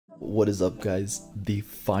What is up, guys? The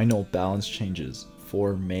final balance changes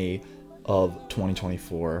for May of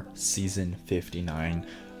 2024 season 59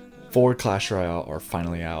 for Clash Royale are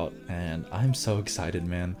finally out, and I'm so excited,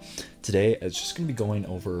 man. Today it's just gonna be going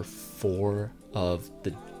over 4 of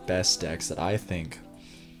the best decks that I think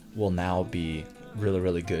will now be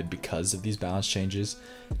really good because of these balance changes.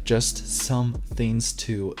 Just some things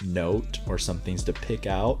to note, or some things to pick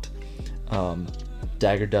out.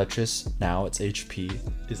 Dagger Duchess, now its HP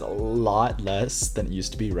is a lot less than it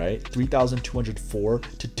used to be, right? 3,204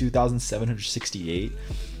 to 2,768.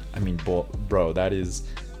 I mean, bro, that is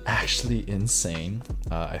actually insane.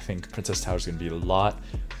 I think Princess Tower is going to be a lot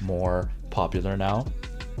more popular now.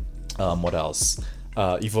 What else?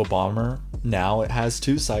 Evo Bomber, now it has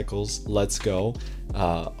 2 cycles. Let's go.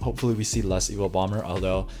 Hopefully we see less Evo Bomber,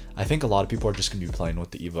 although I think a lot of people are just going to be playing with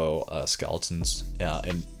the Evo skeletons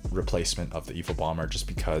in replacement of the Evo Bomber, just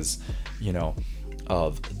because, you know,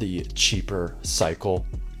 of the cheaper cycle.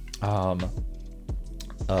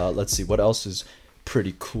 Let's see what else is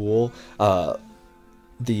pretty cool.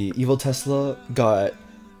 The Evil Tesla got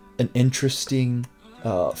an interesting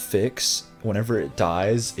fix. Whenever it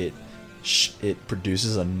dies, it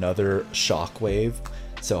produces another shockwave.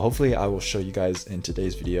 So hopefully I will show you guys in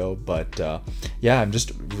today's video. But yeah, I'm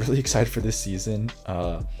just really excited for this season.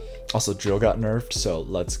 Also, Drill got nerfed, so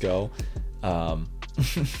let's go.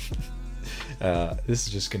 This is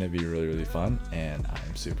just gonna be really fun, and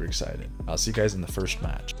I'm super excited. I'll see you guys in the first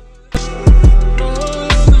match.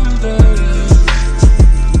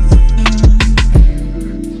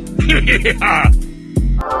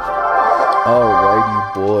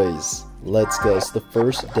 Alrighty, boys, let's go. So the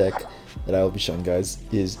first deck that I will be showing guys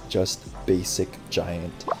is just basic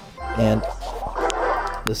Giant. And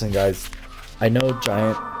listen, guys, I know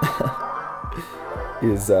Giant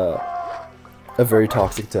is a very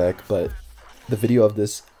toxic deck, but the video of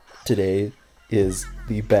this today is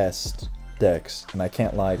the best decks, and I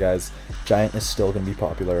can't lie, guys, Giant is still going to be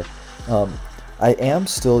popular. I am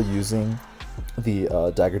still using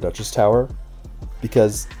the Dagger Duchess tower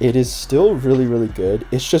because it is still really good.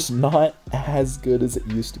 It's just not as good as it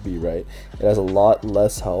used to be, right? It has a lot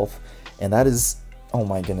less health, and that is, oh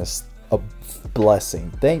my goodness, a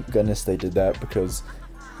blessing. Thank goodness they did that, because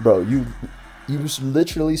bro, you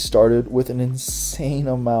literally started with an insane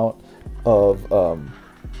amount of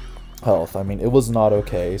health. I mean, it was not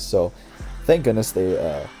okay, so thank goodness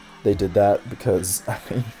they did that, because I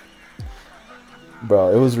mean,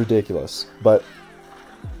 bro, it was ridiculous. But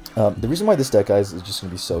the reason why this deck, guys, is just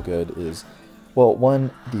gonna be so good is, well,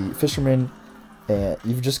 one, the Fisherman, and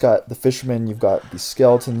you've just got the Fisherman, you've got the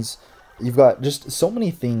Skeletons, you've got just so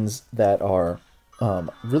many things that are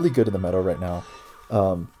really good in the meta right now.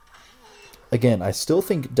 Again, I still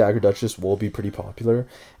think Dagger Duchess will be pretty popular,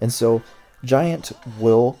 and so Giant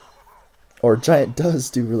does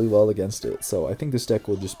do really well against it. So I think this deck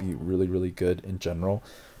will just be really good in general.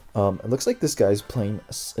 It looks like this guy's playing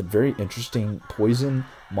a very interesting Poison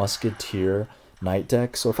Musketeer Knight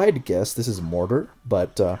deck. So if I had to guess, this is Mortar,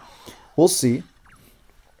 but we'll see.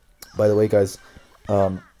 By the way, guys,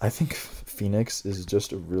 I think Phoenix is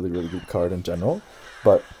just a really good card in general.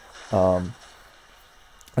 But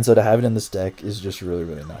and so to have it in this deck is just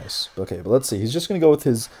really nice. Okay, but let's see. He's just gonna go with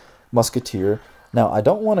his Musketeer. Now I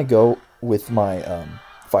don't want to go with my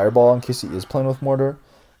Fireball in case he is playing with Mortar.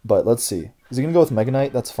 But let's see. Is he going to go with Mega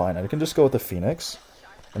Knight? That's fine. I can just go with the Phoenix.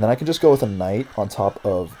 And then I can just go with a Knight on top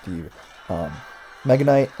of the Mega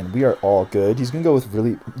Knight, and we are all good. He's going to go with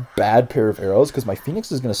really bad pair of arrows, because my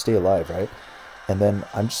Phoenix is going to stay alive, right? And then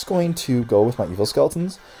I'm just going to go with my Evil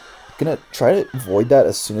Skeletons. I'm going to try to avoid that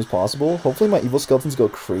as soon as possible. Hopefully my Evil Skeletons go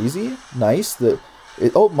crazy. Nice.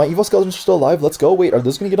 Oh, my Evil Skeletons are still alive. Let's go. Wait, are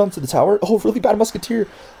those going to get onto the tower? Oh, really bad Musketeer.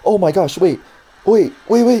 Oh my gosh, wait. Wait,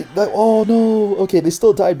 oh no, okay, they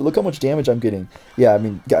still died, but look how much damage I'm getting. Yeah, I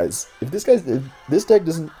mean, guys, if this deck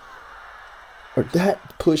doesn't, or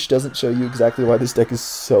that push doesn't show you exactly why this deck is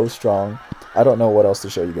so strong, I don't know what else to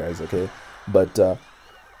show you guys, okay? But,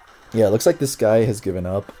 yeah, it looks like this guy has given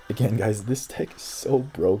up. Again, guys, this deck is so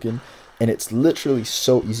broken, and it's literally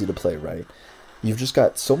so easy to play, right? You've just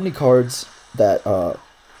got so many cards that,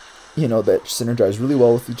 you know, that synergize really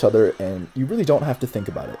well with each other, and you really don't have to think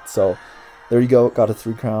about it, so there you go, got a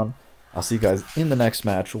 3 crown. I'll see you guys in the next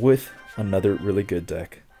match with another really good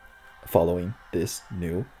deck following this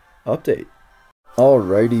new update.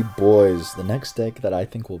 Alrighty, boys, the next deck that I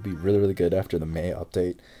think will be really good after the May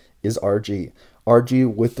update is RG.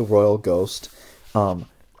 RG with the Royal Ghost. You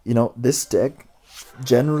know, this deck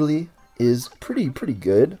generally is pretty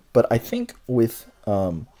good, but I think with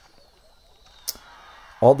all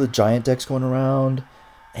the Giant decks going around,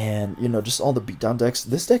 and you know, just all the beatdown decks.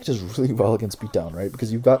 This deck does really well against beatdown, right?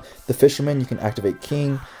 Because you've got the Fisherman, you can activate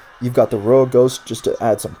King. You've got the Royal Ghost just to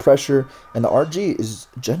add some pressure, and the RG is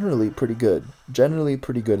generally pretty good. Generally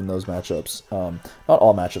pretty good in those matchups. Not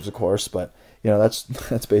all matchups, of course, but you know,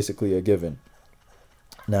 that's basically a given.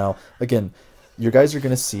 Now, again, you guys are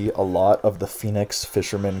going to see a lot of the Phoenix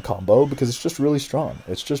Fisherman combo because it's just really strong.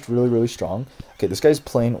 It's just really, really strong. Okay, this guy's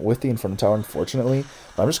playing with the Inferno Tower, unfortunately.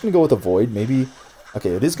 But I'm just going to go with a Void. Maybe,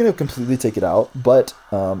 okay, it is going to completely take it out, but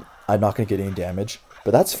I'm not going to get any damage.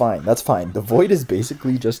 But that's fine. That's fine. The Void is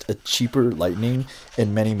basically just a cheaper Lightning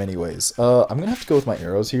in many, many ways. I'm going to have to go with my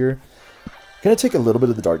arrows here. Going to take a little bit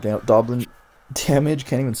of the Dark Goblin damage.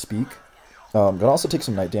 Can't even speak. Gonna also take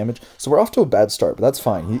some night damage. So we're off to a bad start, but that's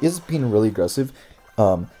fine. He is being really aggressive.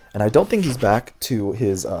 And I don't think he's back to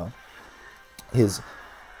his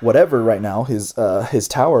whatever right now, his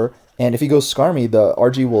tower. And if he goes Skarmy, the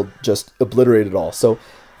RG will just obliterate it all. So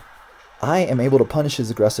I am able to punish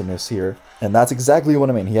his aggressiveness here. And that's exactly what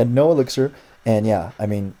I mean. He had no elixir. And yeah, I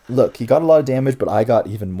mean, look, he got a lot of damage, but I got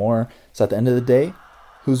even more. So at the end of the day,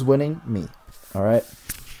 who's winning? Me. All right.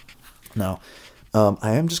 Now,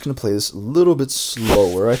 I am just going to play this a little bit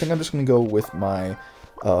slower. I think I'm just going to go with my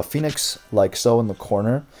Phoenix like so in the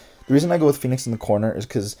corner. The reason I go with Phoenix in the corner is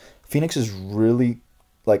because Phoenix is really,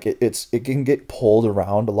 like, it can get pulled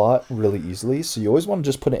around a lot really easily. So you always want to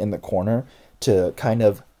just put it in the corner to kind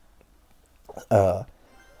of,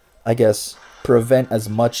 I guess, prevent as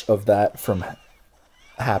much of that from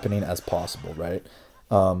happening as possible, right?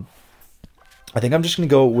 I think I'm just going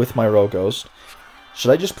to go with my Royal Ghost.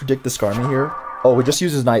 Should I just predict the Skarmy here? Oh, we just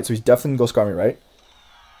used his Knight, so he's definitely going to go Skarmy, right?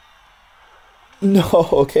 No,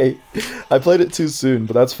 okay. I played it too soon,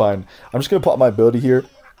 but that's fine. I'm just going to pop my ability here.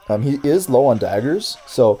 He is low on daggers,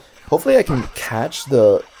 so hopefully I can catch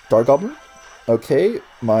the Dark Goblin. Okay,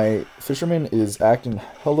 my Fisherman is acting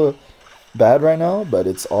hella bad right now, but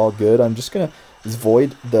it's all good. I'm just going to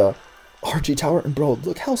Void the RG tower, and bro,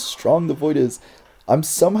 look how strong the Void is. I'm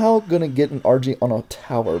somehow going to get an RG on a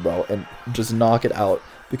tower, bro, and just knock it out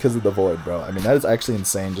because of the Void, bro. I mean, that is actually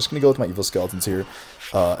insane. Just going to go with my Evil Skeletons here.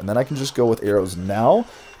 And then I can just go with arrows now.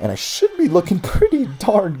 And I should be looking pretty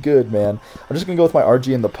darn good, man. I'm just going to go with my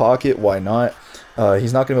RG in the pocket. Why not?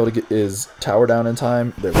 He's not going to be able to get his tower down in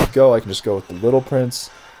time. There we go. I can just go with the Little Prince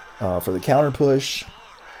for the counter push.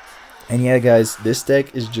 And yeah, guys, this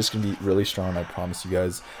deck is just going to be really strong. I promise you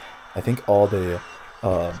guys. I think all the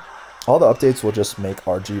updates will just make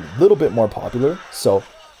RG a little bit more popular. So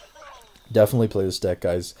definitely play this deck,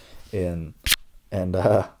 guys, and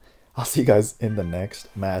I'll see you guys in the next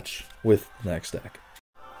match with the next deck.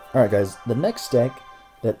 Alright, guys, the next deck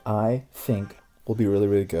that I think will be really,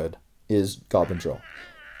 really good is Goblin Drill.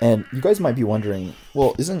 And you guys might be wondering,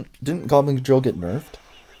 well, didn't Goblin Drill get nerfed?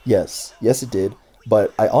 Yes, it did,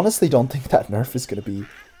 but I honestly don't think that nerf is going to be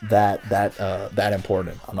that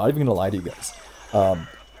important. I'm not even going to lie to you guys.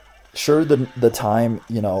 Sure, the time,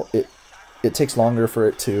 you know, it takes longer for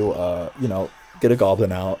it to, you know, get a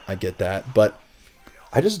Goblin out. I get that. But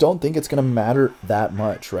I just don't think it's going to matter that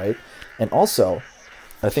much, right? And also,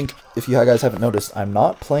 I think if you guys haven't noticed, I'm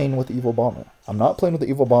not playing with Evil Bomber. I'm not playing with the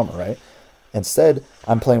Evil Bomber, right? Instead,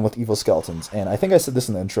 I'm playing with Evil Skeletons. And I think I said this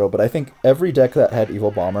in the intro, but I think every deck that had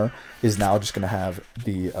Evil Bomber is now just going to have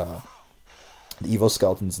the Evil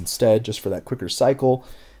Skeletons instead, just for that quicker cycle.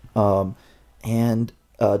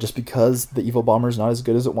 Just because the Evil Bomber is not as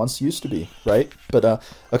good as it once used to be, right? But,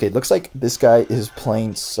 okay, looks like this guy is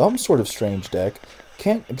playing some sort of strange deck.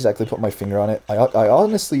 Can't exactly put my finger on it. I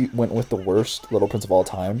honestly went with the worst Little Prince of all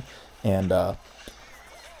time. And,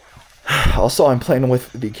 also I'm playing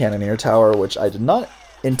with the Cannoneer Tower, which I did not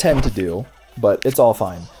intend to do, but it's all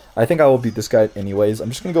fine. I think I will beat this guy anyways. I'm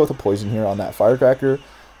just going to go with a poison here on that Firecracker.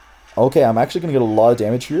 Okay, I'm actually going to get a lot of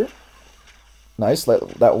damage here. Nice.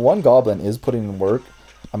 That one Goblin is putting in work.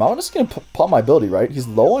 I'm just going to pop my ability, right? He's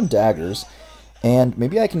low on daggers. And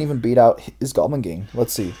maybe I can even beat out his Goblin Gang.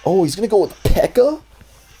 Let's see. Oh, he's going to go with P.E.K.K.A?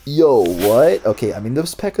 Yo, what? Okay, I mean,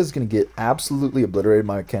 this P.E.K.K.A is going to get absolutely obliterated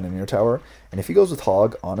by my Cannoneer Tower. And if he goes with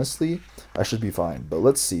Hog, honestly, I should be fine. But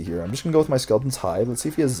let's see here. I'm just going to go with my Skeleton's Hive. Let's see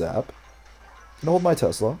if he has Zap. I'm going to hold my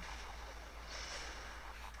Tesla.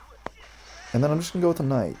 And then I'm just going to go with a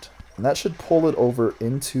Knight. And that should pull it over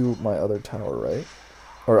into my other tower, right?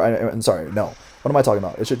 Or, I'm sorry, no. What am I talking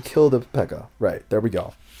about? It should kill the P.E.K.K.A. Right, there we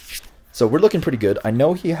go. So we're looking pretty good. I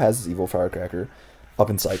know he has his Evil Firecracker up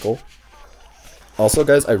in cycle. Also,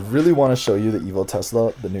 guys, I really want to show you the Evil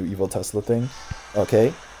Tesla, the new Evil Tesla thing.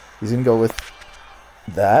 Okay, he's going to go with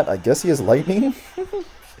that. I guess he has Lightning.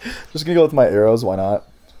 Just going to go with my arrows, why not?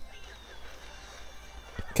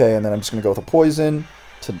 Okay, and then I'm just going to go with a Poison.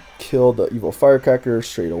 to kill the evil firecracker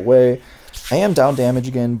straight away. I am down damage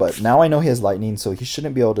again, but now I know he has lightning, so he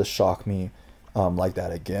shouldn't be able to shock me like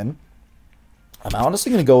that again. I'm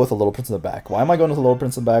honestly going to go with a Little Prince in the back. Why am I going with a Little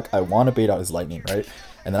Prince in the back? I want to bait out his lightning, right?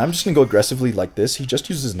 And then I'm just going to go aggressively like this. He just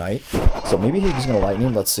uses Knight, so maybe he's going to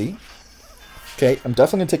lightning. Let's see. Okay, I'm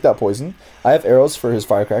definitely going to take that poison. I have arrows for his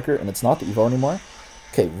firecracker, and it's not the Evo anymore.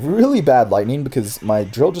 Okay, really bad lightning because my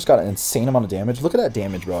drill just got an insane amount of damage. Look at that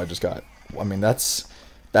damage, bro, I just got. I mean, that's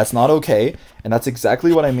not okay, and that's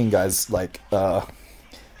exactly what I mean, guys. Like,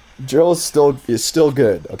 drill is still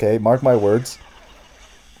good, okay? Mark my words.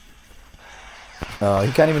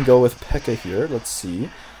 He can't even go with P.E.K.K.A here. Let's see.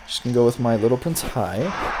 Just gonna go with my Little Prince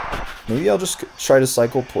high. Maybe I'll just try to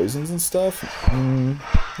cycle poisons and stuff.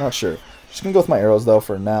 Not sure. Just gonna go with my arrows though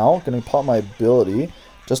for now. Gonna pop my ability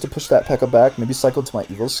just to push that P.E.K.K.A back. Maybe cycle to my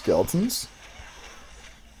evil skeletons.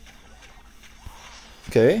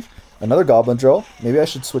 Okay, another goblin drill. Maybe I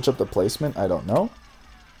should switch up the placement. I don't know.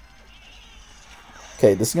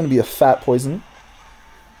 Okay, this is gonna be a fat poison.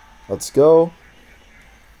 Let's go.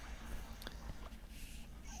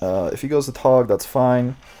 If he goes with Hog, that's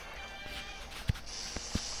fine.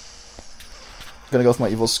 Gonna go with my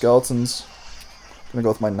evil skeletons. Gonna go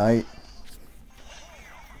with my knight.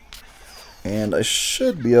 And I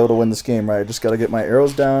should be able to win this game, right? I just gotta get my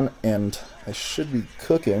arrows down, and I should be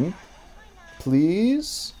cooking.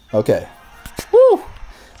 Please? Okay. Woo!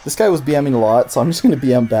 This guy was BMing a lot, so I'm just gonna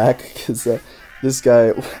BM back, because this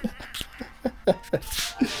guy...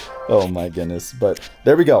 Oh my goodness. But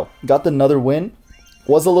there we go. Got another win.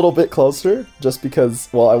 Was a little bit closer, just because,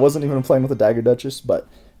 well, I wasn't even playing with a Dagger Duchess, but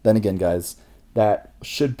then again, guys, that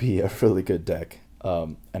should be a really good deck.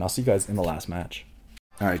 And I'll see you guys in the last match.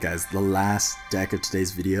 Alright guys, the last deck of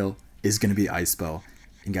today's video is going to be Ice Bow.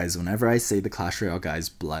 And guys, whenever I say the Clash Royale guys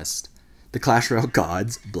blessed, the Clash Royale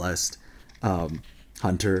gods blessed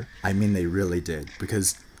Hunter, I mean they really did.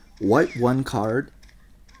 Because what one card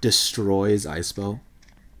destroys Ice Bow?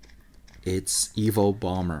 It's Evo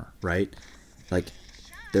Bomber, right? Like,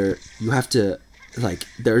 you have to, like,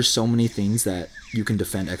 there's so many things that you can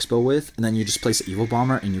defend Expo with, and then you just place an Evo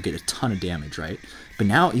Bomber and you get a ton of damage, right? But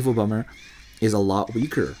now Evo Bomber is a lot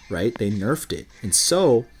weaker, right? They nerfed it. And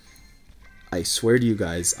so, I swear to you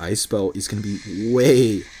guys, Ice Bow is going to be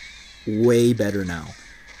way, way better now.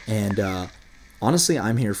 And honestly,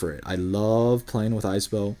 I'm here for it. I love playing with Ice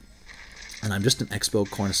Bow, and I'm just an Expo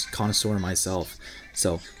connoisseur myself.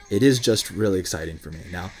 So, it is just really exciting for me.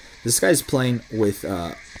 Now, this guy's playing with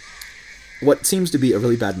what seems to be a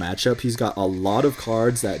really bad matchup. He's got a lot of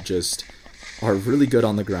cards that just are really good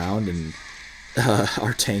on the ground and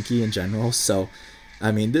are tanky in general. So,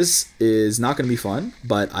 I mean, this is not going to be fun,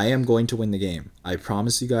 but I am going to win the game. I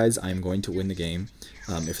promise you guys I am going to win the game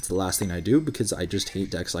if it's the last thing I do, because I just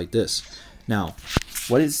hate decks like this. Now,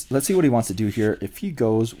 let's see what he wants to do here. If he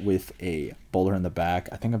goes with a bowler in the back,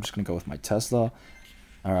 I think I'm just going to go with my Tesla.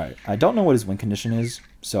 Alright, I don't know what his win condition is,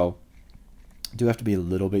 so I do have to be a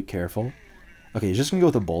little bit careful. Okay, he's just going to go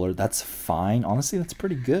with a bowler. That's fine. Honestly, that's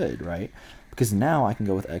pretty good, right? Because now I can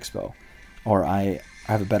go with Expo, or I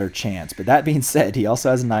have a better chance. But that being said, he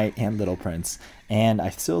also has Knight and Little Prince, and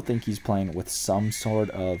I still think he's playing with some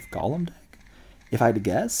sort of Golem deck, if I had to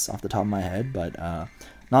guess off the top of my head, but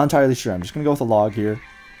not entirely sure. I'm just going to go with a log here.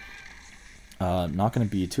 Not going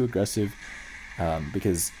to be too aggressive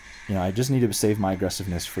because... You know, I just need to save my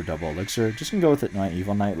aggressiveness for double elixir. Just gonna go with it, my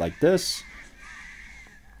evil knight like this.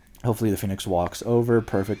 Hopefully the Phoenix walks over.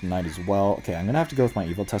 Perfect knight as well. Okay, I'm gonna have to go with my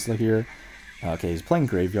evil Tesla here. Okay, he's playing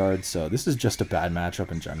graveyard, so this is just a bad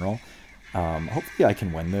matchup in general. Hopefully I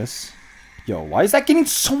can win this. Yo, why is that getting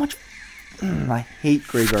so much? I hate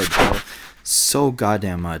graveyard bro. So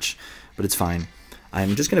goddamn much, but it's fine.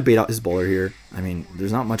 I'm just gonna bait out his bowler here. I mean,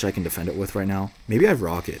 there's not much I can defend it with right now. Maybe I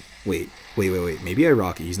rocket. Wait. Maybe I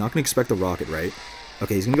rocket. He's not gonna expect the rocket, right?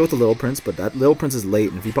 Okay, he's gonna go with the Little Prince, but that Little Prince is late,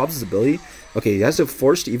 and if he pops his ability, okay, he has a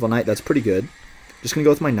forced evil knight. That's pretty good. Just gonna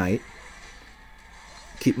go with my knight.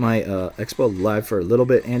 Keep my Expo alive for a little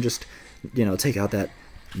bit, and just, you know, take out that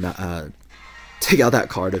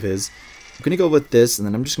card of his. I'm gonna go with this, and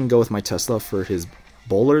then I'm just gonna go with my Tesla for his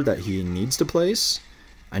bowler that he needs to place.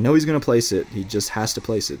 I know he's going to place it. He just has to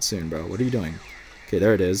place it soon, bro. What are you doing? Okay,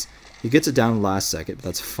 there it is. He gets it down last second, but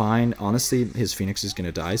that's fine. Honestly, his Phoenix is going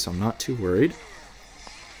to die, so I'm not too worried.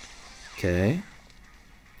 Okay.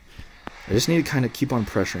 I just need to kind of keep on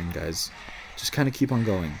pressuring, guys. Just kind of keep on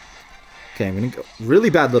going. Okay, I'm going to go. Really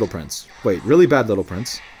bad Little Prince. Wait, really bad Little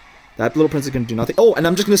Prince. That Little Prince is going to do nothing. Oh, and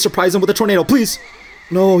I'm just going to surprise him with a tornado, please.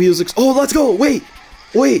 No, he was... Oh, let's go. Wait.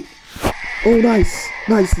 Oh, nice.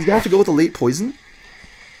 Nice. He's going to have to go with a late poison.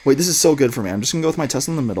 Wait, this is so good for me. I'm just going to go with my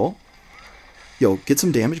Tesla in the middle. Yo, get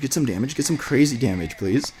some damage, get some damage, get some crazy damage,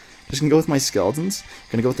 please. Just gonna go with my skeletons.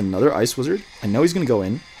 Gonna go with another Ice Wizard. I know he's gonna go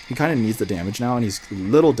in. He kind of needs the damage now, and he's a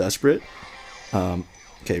little desperate.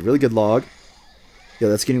 Okay, really good log. Yo,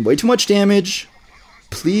 that's getting way too much damage.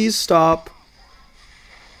 Please stop.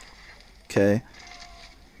 Okay.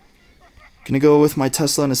 Gonna go with my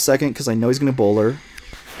Tesla in a second, because I know he's gonna bowler.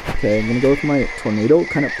 Okay, I'm gonna go with my Tornado,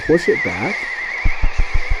 kind of push it back.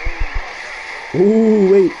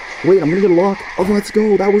 Ooh, wait, I'm gonna get a lock. Oh, let's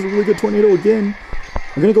go. That was a really good Tornado again.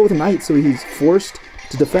 I'm gonna go with a Knight, so he's forced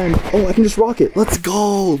to defend. Oh, I can just rock it. Let's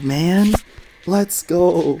go, man. Let's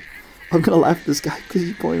go. I'm gonna laugh at this guy because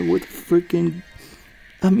he's playing with freaking...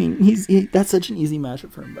 I mean, that's such an easy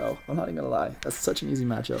matchup for him, bro. I'm not even gonna lie. That's such an easy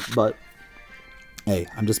matchup, but... Hey,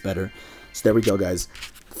 I'm just better. So there we go, guys.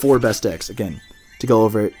 4 best decks. Again, to go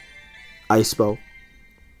over it. Ice Bow.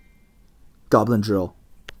 Goblin Drill.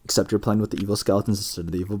 Except you're playing with the Evil Skeletons instead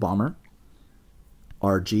of the Evil Bomber.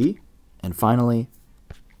 RG. And finally,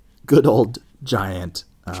 good old Giant.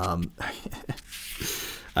 I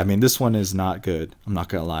mean, this one is not good. I'm not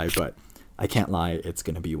going to lie, but I can't lie. It's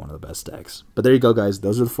going to be one of the best decks. But there you go, guys.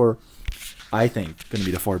 Those are the 4, I think, going to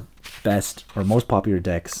be the 4 best or most popular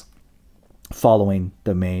decks following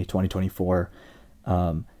the May 2024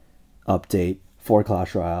 update for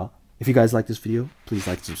Clash Royale. If you guys like this video, please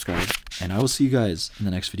like and subscribe. And I will see you guys in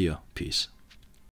the next video. Peace.